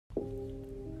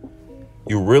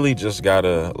you really just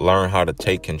gotta learn how to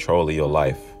take control of your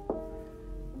life.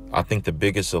 I think the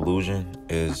biggest illusion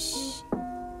is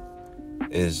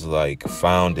like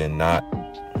found in not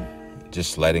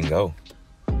just letting go.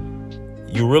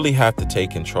 You really have to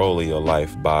take control of your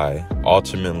life by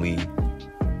ultimately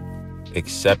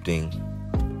accepting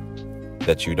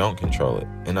that you don't control it.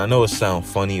 And I know it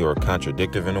sounds funny or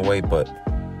contradictory in a way, but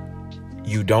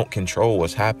you don't control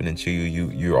what's happening to you.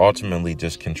 You're ultimately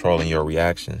just controlling your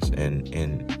reactions.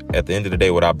 And at the end of the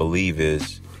day, what I believe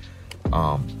is,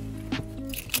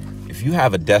 if you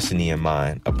have a destiny in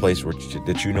mind, a place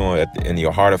that you know in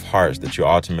your heart of hearts that you're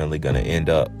ultimately going to end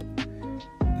up,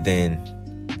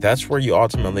 then that's where you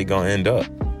ultimately going to end up.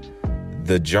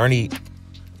 The journey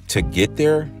to get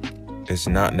there is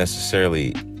not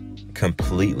necessarily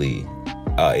completely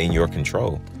in your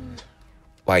control.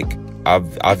 Like,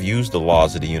 I've used the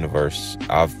laws of the universe.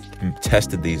 I've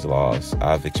tested these laws.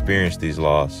 I've experienced these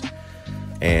laws,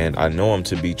 and I know them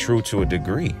to be true to a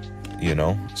degree,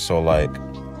 So like,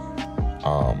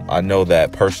 I know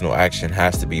that personal action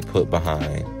has to be put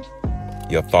behind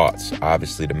your thoughts,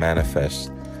 obviously, to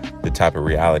manifest the type of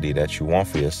reality that you want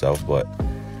for yourself. But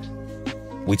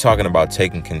we're talking about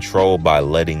taking control by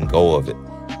letting go of it.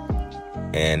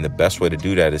 And the best way to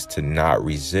do that is to not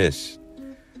resist.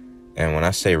 And when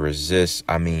I say resist,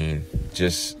 I mean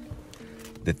just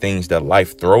the things that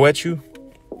life throw at you.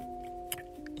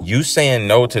 You saying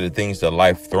no to the things that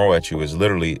life throw at you is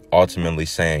literally ultimately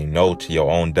saying no to your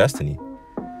own destiny.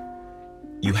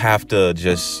 You have to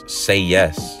just say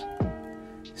yes.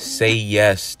 Say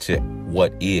yes to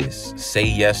what is. Say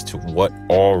yes to what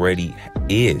already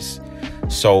is.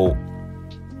 So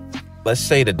let's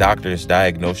say the doctors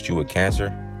diagnosed you with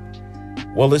cancer.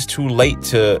 Well, it's too late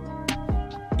to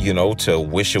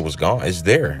wish it was gone. It's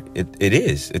there. It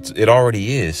is. It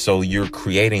already is. So you're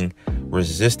creating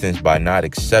resistance by not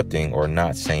accepting or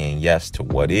not saying yes to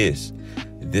what is.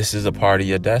 This is a part of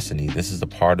your destiny. This is a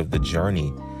part of the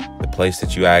journey, the place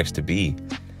that you asked to be.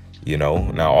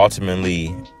 Now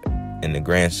ultimately, in the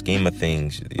grand scheme of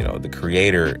things, the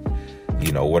creator,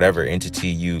 whatever entity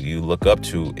you look up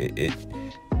to,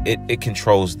 it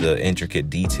controls the intricate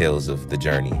details of the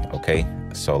journey. Okay.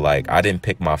 So like, I didn't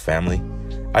pick my family.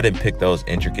 I didn't pick those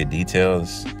intricate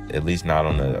details, at least not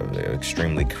on an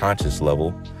extremely conscious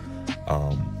level.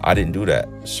 I didn't do that.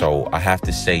 So I have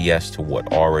to say yes to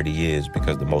what already is,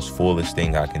 because the most foolish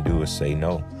thing I can do is say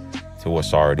no to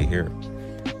what's already here.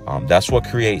 That's what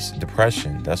creates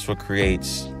depression. That's what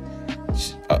creates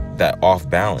that off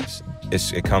balance.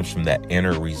 It comes from that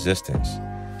inner resistance.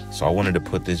 So I wanted to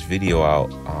put this video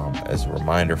out as a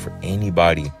reminder for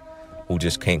anybody who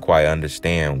just can't quite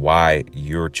understand why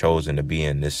you're chosen to be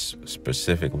in this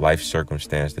specific life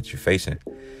circumstance that you're facing.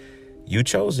 You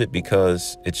chose it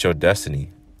because it's your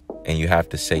destiny, and you have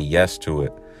to say yes to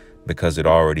it because it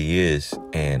already is.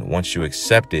 And once you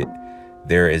accept it,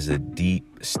 there is a deep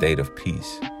state of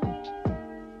peace.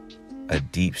 A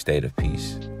deep state of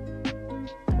peace,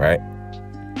 right?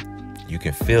 You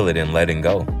can feel it in letting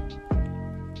go.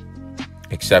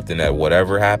 Accepting that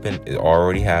whatever happened, it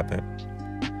already happened.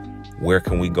 Where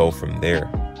can we go from there?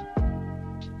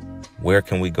 Where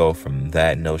can we go from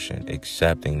that notion?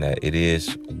 Accepting that it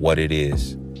is what it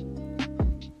is.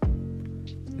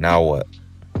 Now what?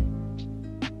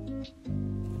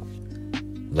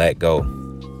 Let go.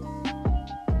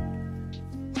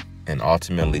 And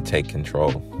ultimately take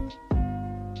control.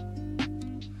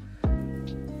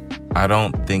 I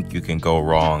don't think you can go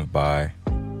wrong by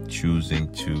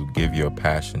choosing to give your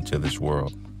passion to this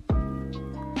world.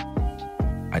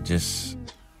 I just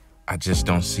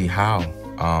don't see how.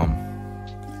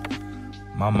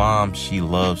 My mom, she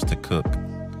loves to cook.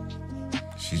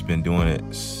 She's been doing it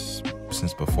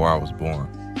since before I was born.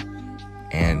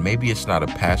 And maybe it's not a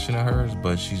passion of hers,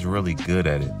 but she's really good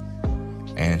at it.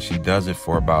 And she does it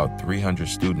for about 300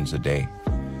 students a day.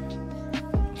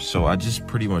 So I just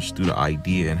pretty much threw the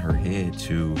idea in her head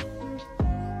to,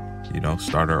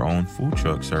 start her own food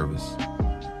truck service.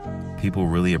 People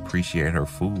really appreciate her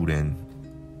food, and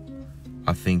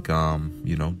I think,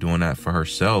 doing that for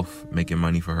herself, making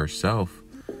money for herself,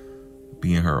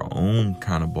 being her own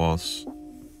kind of boss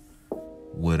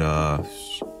would, I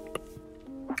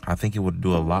think it would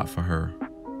do a lot for her.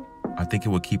 I think it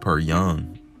would keep her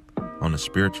young on a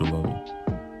spiritual level.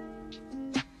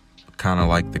 Kind of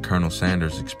like the Colonel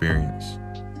Sanders experience.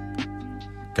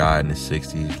 Guy in his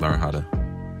 60s learned how to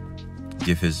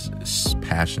give his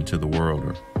passion to the world,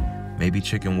 or maybe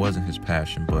chicken wasn't his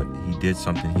passion, but he did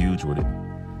something huge with it.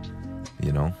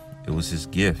 It was his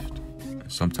gift.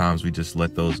 Sometimes we just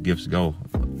let those gifts go.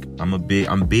 I'm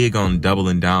big on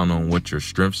doubling down on what your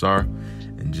strengths are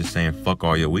and just saying fuck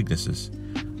all your weaknesses.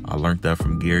 I learned that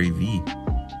from Gary Vee.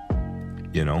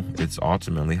 You know, it's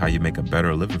ultimately how you make a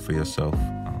better living for yourself.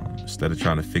 Instead of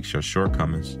trying to fix your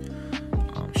shortcomings,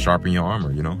 sharpen your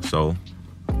armor, you know? So,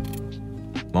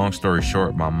 long story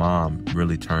short, my mom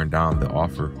really turned down the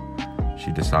offer.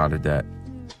 She decided that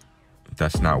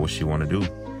that's not what she wanted to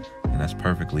do, and that's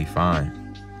perfectly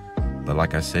fine. But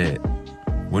like I said,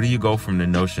 where do you go from the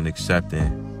notion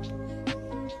accepting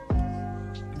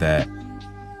that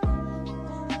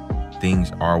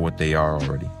things are what they are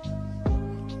already,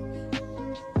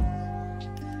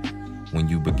 when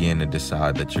you begin to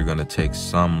decide that you're going to take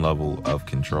some level of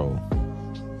control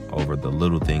over the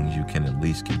little things you can at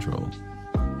least control?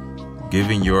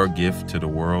 Giving your gift to the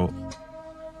world,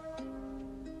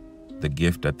 the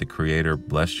gift that the Creator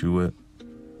blessed you with,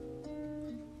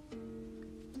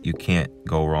 you can't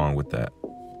go wrong with that.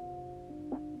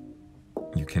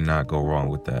 You cannot go wrong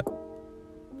with that.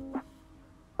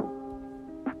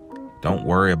 Don't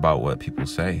worry about what people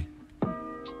say.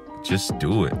 Just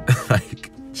do it.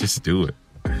 Just do it.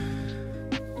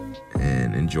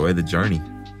 And enjoy the journey.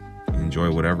 Enjoy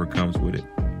whatever comes with it.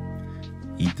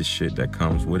 Eat the shit that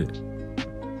comes with it.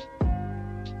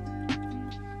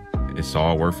 It's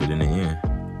all worth it in the end.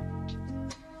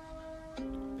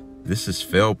 This is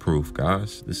fail-proof,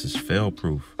 guys. This is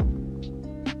fail-proof.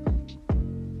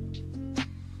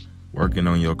 Working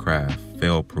on your craft,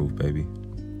 fail-proof, baby.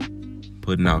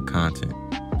 Putting out content,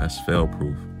 that's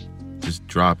fail-proof. Just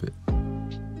drop it.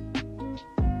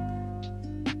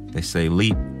 They say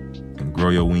leap and grow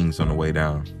your wings on the way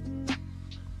down.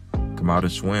 Come out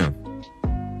and swim.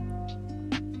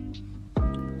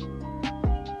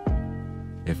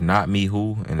 If not me,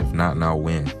 who? And if not now,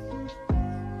 when?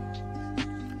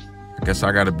 I guess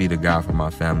I gotta be the guy for my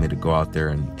family to go out there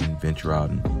and venture out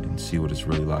and see what it's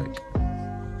really like.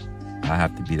 I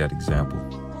have to be that example.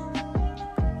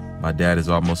 My dad is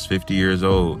almost 50 years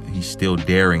old. He's still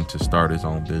daring to start his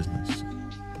own business.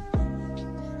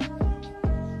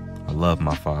 I love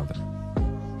my father,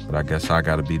 but I guess I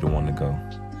gotta be the one to go.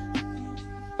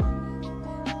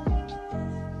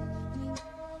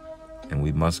 And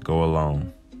we must go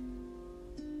alone.